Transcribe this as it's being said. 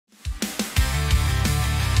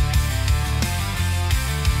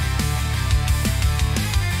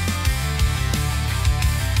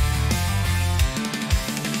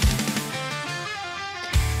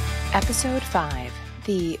Episode 5,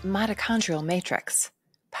 The Mitochondrial Matrix,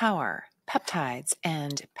 Power, Peptides,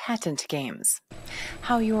 and Patent Games.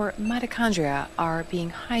 How your mitochondria are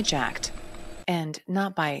being hijacked, and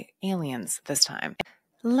not by aliens this time.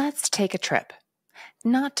 Let's take a trip,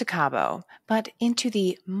 not to Cabo, but into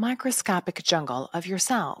the microscopic jungle of your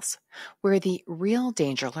cells, where the real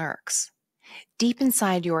danger lurks. Deep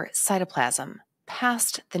inside your cytoplasm,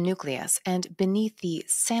 past the nucleus and beneath the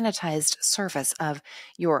sanitized surface of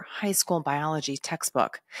your high school biology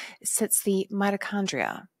textbook, sits the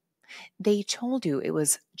mitochondria. They told you it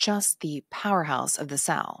was just the powerhouse of the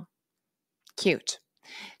cell. Cute.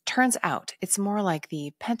 Turns out it's more like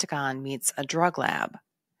the Pentagon meets a drug lab.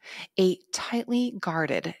 A tightly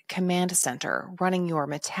guarded command center running your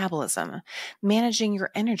metabolism, managing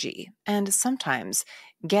your energy, and sometimes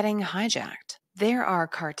getting hijacked. There are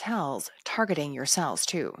cartels targeting your cells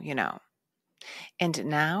too, you know. And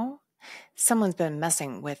now, someone's been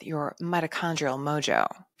messing with your mitochondrial mojo.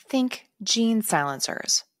 Think gene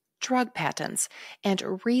silencers, drug patents,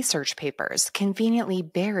 and research papers conveniently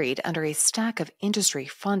buried under a stack of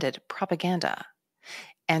industry-funded propaganda.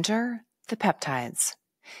 Enter the peptides,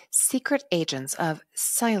 secret agents of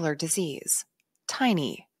cellular disease,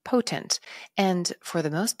 tiny, potent, and, for the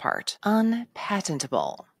most part,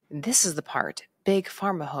 unpatentable. This is the part Big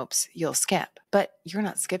Pharma hopes you'll skip, but you're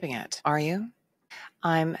not skipping it, are you?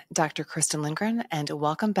 I'm Dr. Kristen Lindgren, and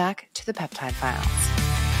welcome back to the Peptide Files.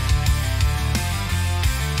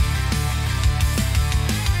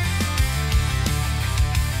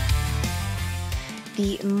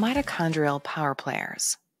 The mitochondrial power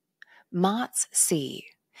players. MOTS-c,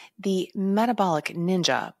 the metabolic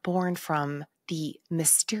ninja born from the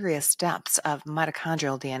mysterious depths of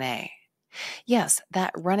mitochondrial DNA. Yes,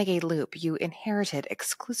 that renegade loop you inherited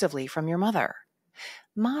exclusively from your mother.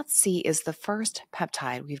 MOTS-c is the first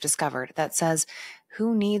peptide we've discovered that says,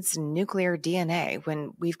 who needs nuclear DNA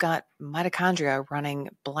when we've got mitochondria running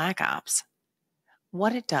black ops?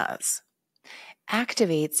 What it does: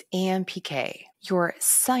 activates AMPK, your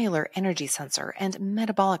cellular energy sensor and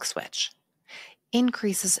metabolic switch.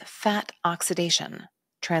 Increases fat oxidation.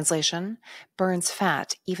 Translation: burns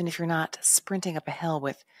fat even if you're not sprinting up a hill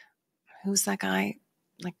with, who's that guy?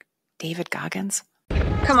 Like David Goggins?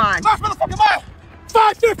 Come on. Last motherfucking mile!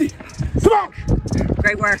 550! Come on!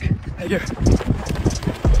 Great work. Thank you.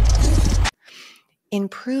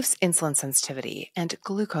 Improves insulin sensitivity and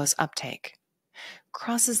glucose uptake.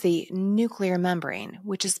 Crosses the nuclear membrane,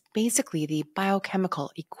 which is basically the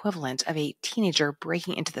biochemical equivalent of a teenager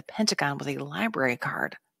breaking into the Pentagon with a library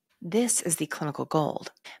card. This is the clinical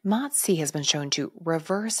gold. MOTS-c has been shown to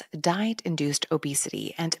reverse diet-induced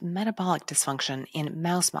obesity and metabolic dysfunction in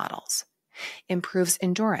mouse models. Improves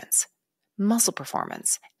endurance, muscle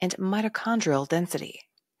performance, and mitochondrial density.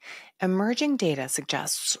 Emerging data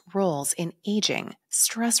suggests roles in aging,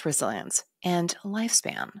 stress resilience, and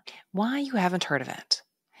lifespan. Why you haven't heard of it?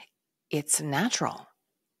 It's natural.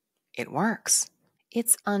 It works.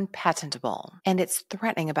 It's unpatentable, and it's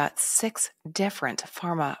threatening about 6 different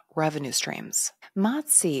pharma revenue streams.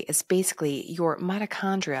 MOTS-c is basically your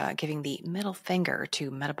mitochondria giving the middle finger to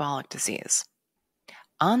metabolic disease.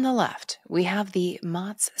 On the left, we have the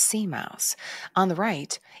MOTS-c mouse. On the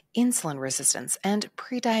right, insulin resistance and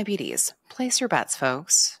prediabetes. Place your bets,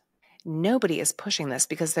 folks. Nobody is pushing this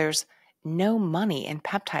because there's no money in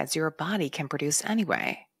peptides your body can produce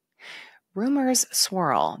anyway. Rumors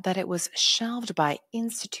swirl that it was shelved by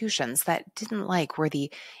institutions that didn't like where the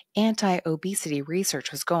anti-obesity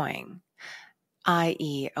research was going,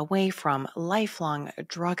 i.e., away from lifelong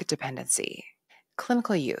drug dependency.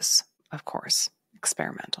 Clinical use, of course,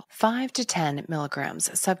 experimental. 5 to 10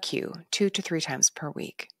 milligrams sub-Q 2 to 3 times per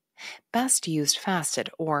week. Best used fasted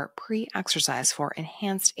or pre-exercise for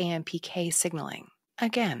enhanced AMPK signaling.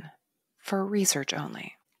 Again, for research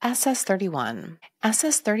only. SS31.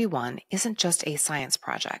 SS31 isn't just a science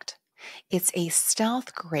project. It's a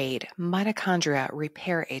stealth-grade mitochondria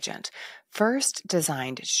repair agent, first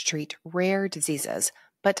designed to treat rare diseases,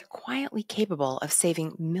 but quietly capable of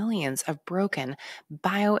saving millions of broken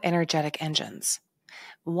bioenergetic engines.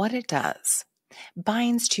 What it does: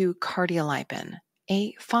 binds to cardiolipin,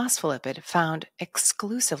 a phospholipid found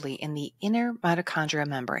exclusively in the inner mitochondria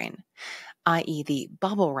membrane, i.e. the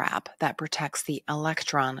bubble wrap that protects the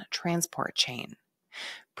electron transport chain.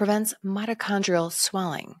 Prevents mitochondrial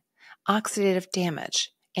swelling, oxidative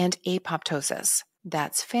damage, and apoptosis.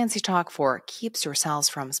 That's fancy talk for keeps your cells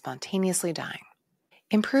from spontaneously dying.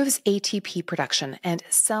 Improves ATP production and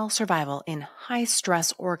cell survival in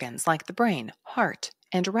high-stress organs like the brain, heart,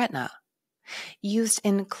 and retina. Used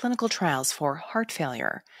in clinical trials for heart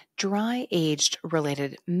failure, dry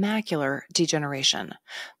age-related macular degeneration,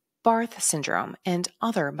 Barth syndrome, and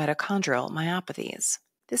other mitochondrial myopathies.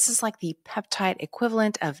 This is like the peptide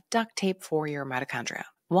equivalent of duct tape for your mitochondria.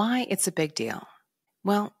 Why it's a big deal?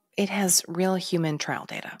 Well, it has real human trial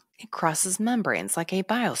data. It crosses membranes like a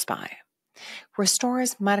biospy,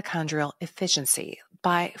 restores mitochondrial efficiency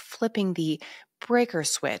by flipping the breaker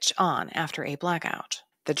switch on after a blackout.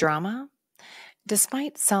 The drama?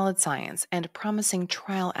 Despite solid science and promising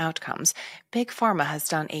trial outcomes, Big Pharma has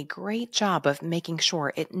done a great job of making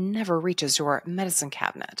sure it never reaches your medicine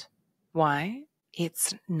cabinet. Why?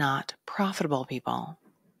 It's not profitable, people.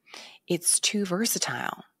 It's too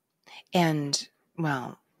versatile. And,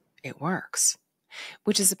 well, it works,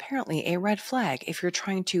 which is apparently a red flag if you're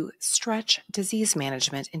trying to stretch disease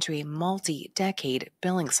management into a multi-decade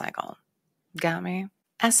billing cycle. Got me?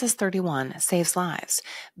 SS31 saves lives,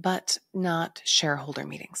 but not shareholder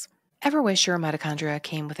meetings. Ever wish your mitochondria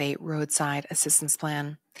came with a roadside assistance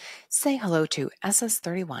plan? Say hello to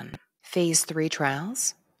SS31. Phase 3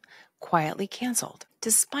 trials? Quietly canceled.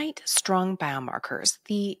 Despite strong biomarkers,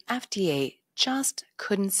 the FDA just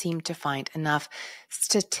couldn't seem to find enough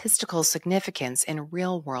statistical significance in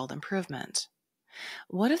real-world improvement.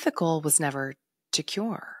 What if the goal was never to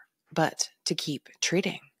cure, but to keep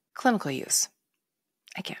treating? Clinical use.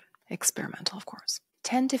 Again, experimental, of course.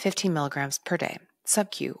 10 to 15 milligrams per day,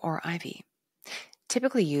 sub-Q or IV.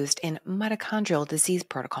 Typically used in mitochondrial disease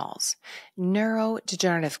protocols,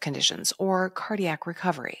 neurodegenerative conditions, or cardiac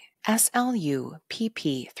recovery.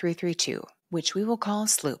 SLU-PP332, which we will call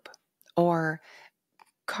SLOOP, or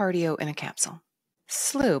cardio in a capsule.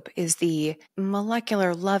 SLOOP is the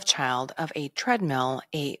molecular love child of a treadmill,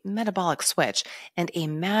 a metabolic switch, and a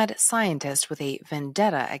mad scientist with a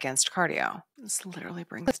vendetta against cardio. This literally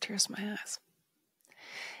brings tears to my eyes.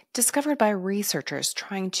 Discovered by researchers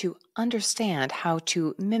trying to understand how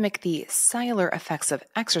to mimic the cellular effects of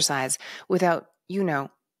exercise without,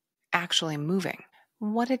 actually moving.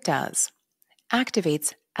 What it does,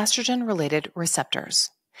 activates estrogen-related receptors.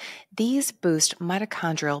 These boost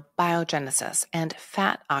mitochondrial biogenesis and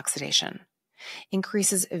fat oxidation,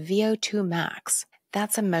 increases VO2 max.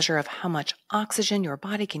 That's a measure of how much oxygen your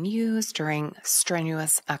body can use during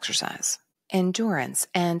strenuous exercise. Endurance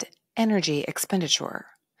and energy expenditure,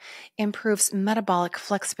 improves metabolic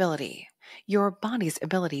flexibility, your body's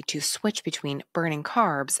ability to switch between burning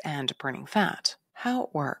carbs and burning fat. How it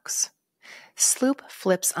works. SLOOP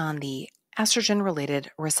flips on the estrogen-related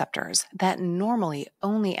receptors that normally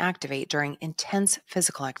only activate during intense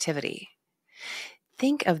physical activity.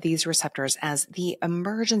 Think of these receptors as the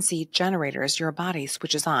emergency generators your body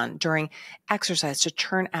switches on during exercise to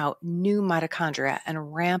churn out new mitochondria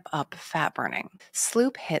and ramp up fat burning.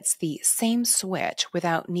 SLOOP hits the same switch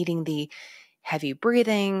without needing the heavy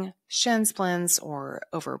breathing, shin splints, or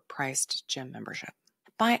overpriced gym membership.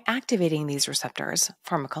 By activating these receptors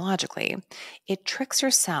pharmacologically, it tricks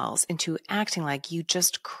your cells into acting like you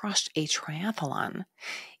just crushed a triathlon,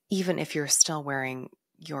 even if you're still wearing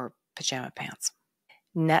your pajama pants.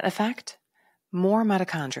 Net effect? More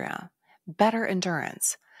mitochondria, better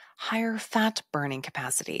endurance, higher fat burning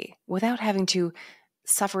capacity without having to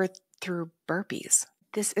suffer through burpees.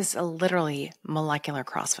 This is literally molecular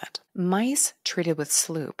CrossFit. Mice treated with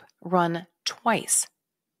SLOOP run twice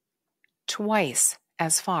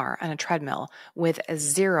as far on a treadmill with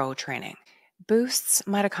zero training. Boosts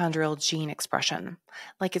mitochondrial gene expression,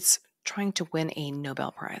 like it's trying to win a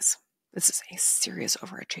Nobel Prize. This is a serious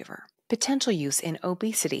overachiever. Potential use in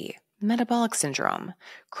obesity, metabolic syndrome,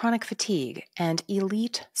 chronic fatigue, and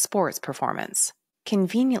elite sports performance.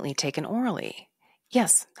 Conveniently taken orally.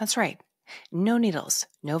 Yes, that's right. No needles,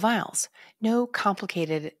 no vials, no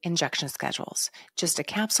complicated injection schedules. Just a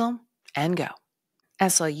capsule and go.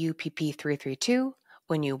 SLU-PP332,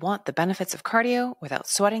 when you want the benefits of cardio without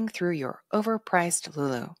sweating through your overpriced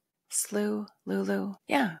Lulu. SLU, Lulu,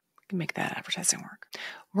 yeah, we can make that advertising work.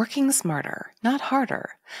 Working smarter, not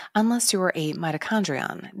harder. Unless you're a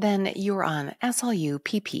mitochondrion, then you're on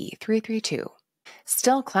SLU-PP332.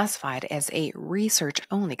 Still classified as a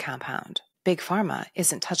research-only compound. Big Pharma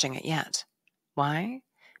isn't touching it yet. Why?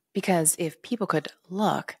 Because if people could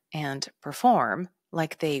look and perform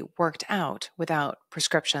like they worked out without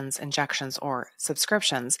prescriptions, injections, or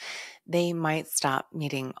subscriptions, they might stop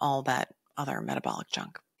needing all that other metabolic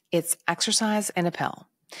junk. It's exercise in a pill,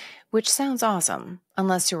 which sounds awesome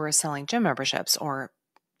unless you were selling gym memberships or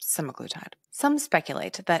semaglutide. Some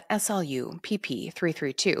speculate that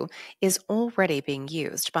SLU-PP332 is already being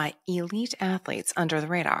used by elite athletes under the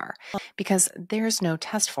radar because there's no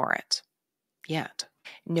test for it yet.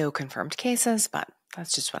 No confirmed cases, but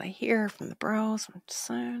that's just what I hear from the bros. I'm just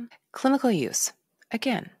saying. Clinical use.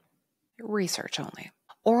 Again, research only.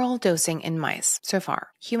 Oral dosing in mice, so far.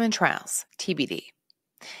 Human trials, TBD.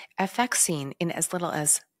 Effects seen in as little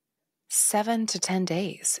as 7 to 10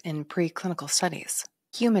 days in preclinical studies.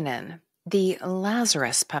 Humanin, the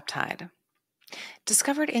Lazarus Peptide.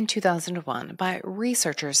 Discovered in 2001 by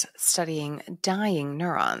researchers studying dying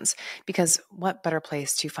neurons, because what better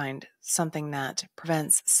place to find something that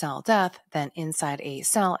prevents cell death than inside a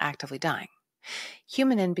cell actively dying?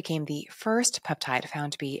 Humanin became the first peptide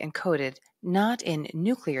found to be encoded not in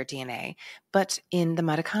nuclear DNA, but in the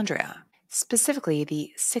mitochondria, specifically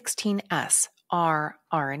the 16S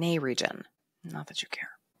rRNA region. Not that you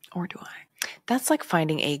care, or do I? That's like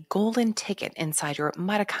finding a golden ticket inside your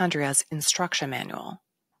mitochondria's instruction manual.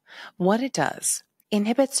 What it does: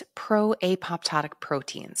 inhibits pro-apoptotic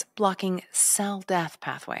proteins, blocking cell death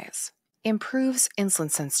pathways, improves insulin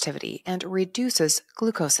sensitivity, and reduces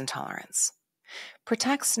glucose intolerance,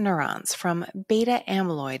 protects neurons from beta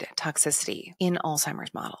amyloid toxicity in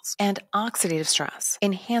Alzheimer's models, and oxidative stress,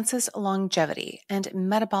 enhances longevity and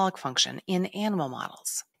metabolic function in animal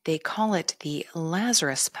models. They call it the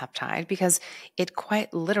Lazarus peptide because it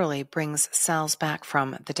quite literally brings cells back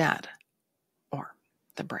from the dead, or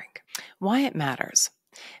the brink. Why it matters: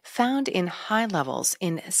 found in high levels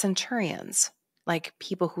in centurions, like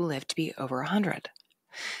people who live to be over 100.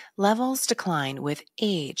 Levels decline with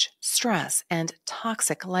age, stress, and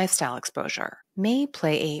toxic lifestyle exposure. May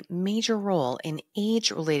play a major role in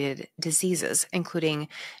age-related diseases, including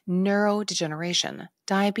neurodegeneration,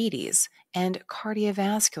 diabetes, and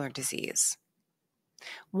cardiovascular disease.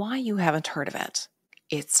 Why you haven't heard of it?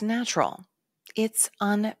 It's natural. It's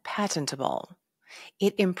unpatentable.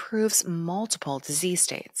 It improves multiple disease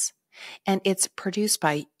states. And it's produced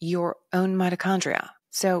by your own mitochondria.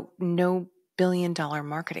 So no billion-dollar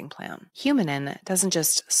marketing plan. Humanin doesn't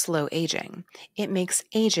just slow aging. It makes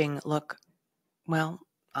aging look, well,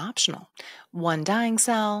 optional. One dying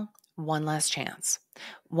cell, one less chance.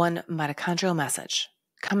 One mitochondrial message,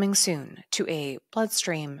 coming soon to a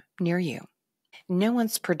bloodstream near you. No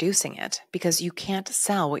one's producing it because you can't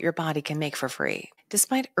sell what your body can make for free.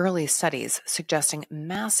 Despite early studies suggesting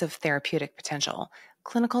massive therapeutic potential,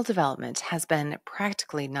 clinical development has been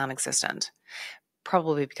practically non-existent,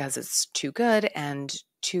 probably because it's too good and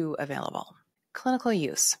too available. Clinical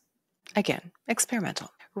use. Again,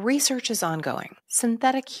 experimental. Research is ongoing.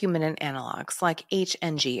 Synthetic humanin analogs like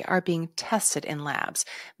HNG are being tested in labs,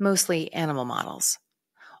 mostly animal models.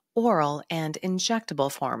 Oral and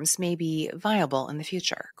injectable forms may be viable in the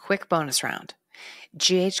future. Quick bonus round.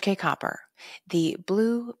 GHK-Copper, the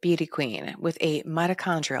blue beauty queen with a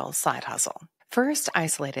mitochondrial side hustle. First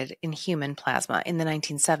isolated in human plasma in the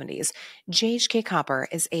 1970s, GHK-Copper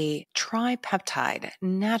is a tripeptide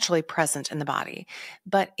naturally present in the body,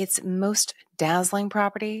 but its most dazzling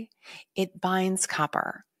property: it binds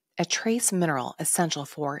copper, a trace mineral essential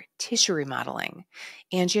for tissue remodeling,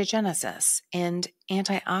 angiogenesis, and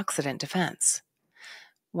antioxidant defense.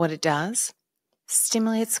 What it does?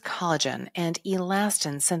 Stimulates collagen and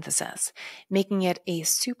elastin synthesis, making it a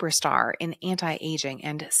superstar in anti-aging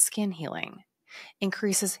and skin healing.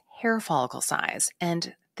 Increases hair follicle size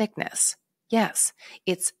and thickness. Yes,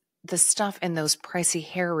 it's the stuff in those pricey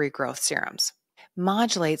hair regrowth serums.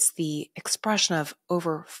 Modulates the expression of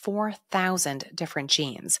over 4,000 different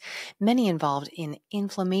genes, many involved in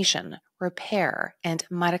inflammation, repair, and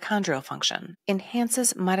mitochondrial function.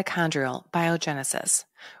 Enhances mitochondrial biogenesis,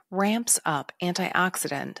 ramps up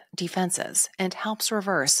antioxidant defenses, and helps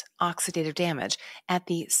reverse oxidative damage at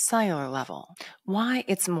the cellular level. Why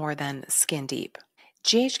it's more than skin deep.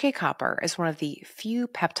 GHK-Copper is one of the few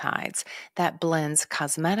peptides that blends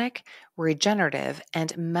cosmetic, regenerative,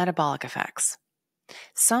 and metabolic effects.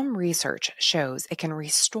 Some research shows it can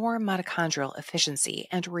restore mitochondrial efficiency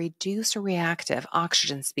and reduce reactive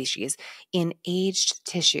oxygen species in aged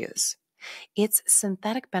tissues. Its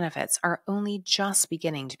synthetic benefits are only just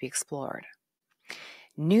beginning to be explored.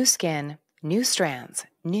 New skin, new strands,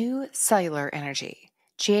 new cellular energy.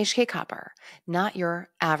 GHK-Copper, not your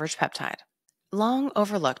average peptide. Long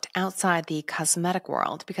overlooked outside the cosmetic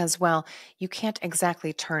world because, well, you can't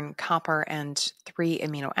exactly turn copper and 3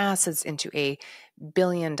 amino acids into a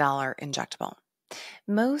billion-dollar injectable.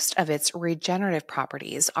 Most of its regenerative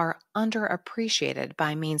properties are underappreciated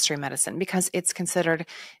by mainstream medicine because it's considered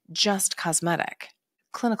just cosmetic.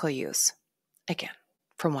 Clinical use. Again,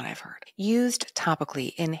 from what I've heard. Used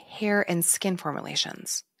topically in hair and skin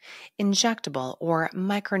formulations. Injectable or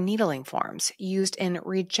microneedling forms used in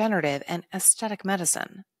regenerative and aesthetic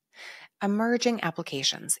medicine. Emerging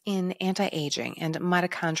applications in anti-aging and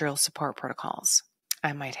mitochondrial support protocols.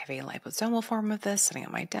 I might have a liposomal form of this sitting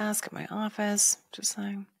at my desk at my office, just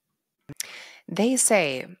saying. They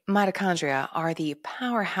say mitochondria are the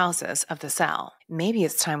powerhouses of the cell. Maybe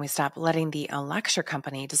it's time we stop letting the lecture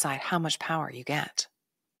company decide how much power you get.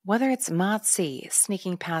 Whether it's MOTS-c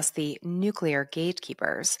sneaking past the nuclear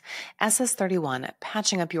gatekeepers, SS31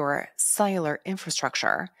 patching up your cellular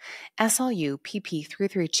infrastructure,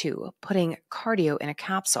 SLU-PP332 putting cardio in a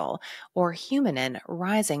capsule, or Humanin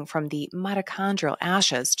rising from the mitochondrial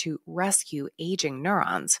ashes to rescue aging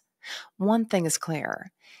neurons, one thing is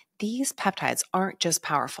clear. These peptides aren't just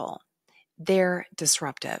powerful, they're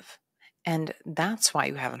disruptive. And that's why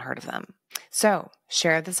you haven't heard of them. So,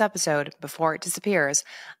 share this episode before it disappears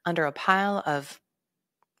under a pile of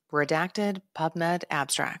redacted PubMed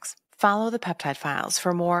abstracts. Follow the Peptide Files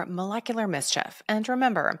for more molecular mischief. And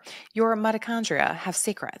remember, your mitochondria have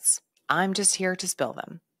secrets. I'm just here to spill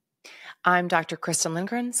them. I'm Dr. Kristen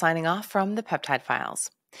Lindgren, signing off from the Peptide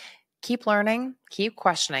Files. Keep learning, keep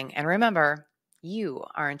questioning, and remember, you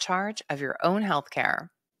are in charge of your own healthcare.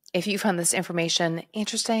 If you found this information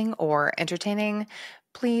interesting or entertaining,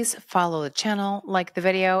 please follow the channel, like the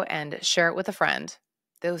video, and share it with a friend.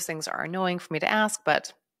 Those things are annoying for me to ask,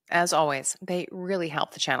 but as always, they really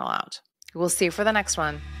help the channel out. We'll see you for the next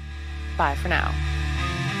one. Bye for now.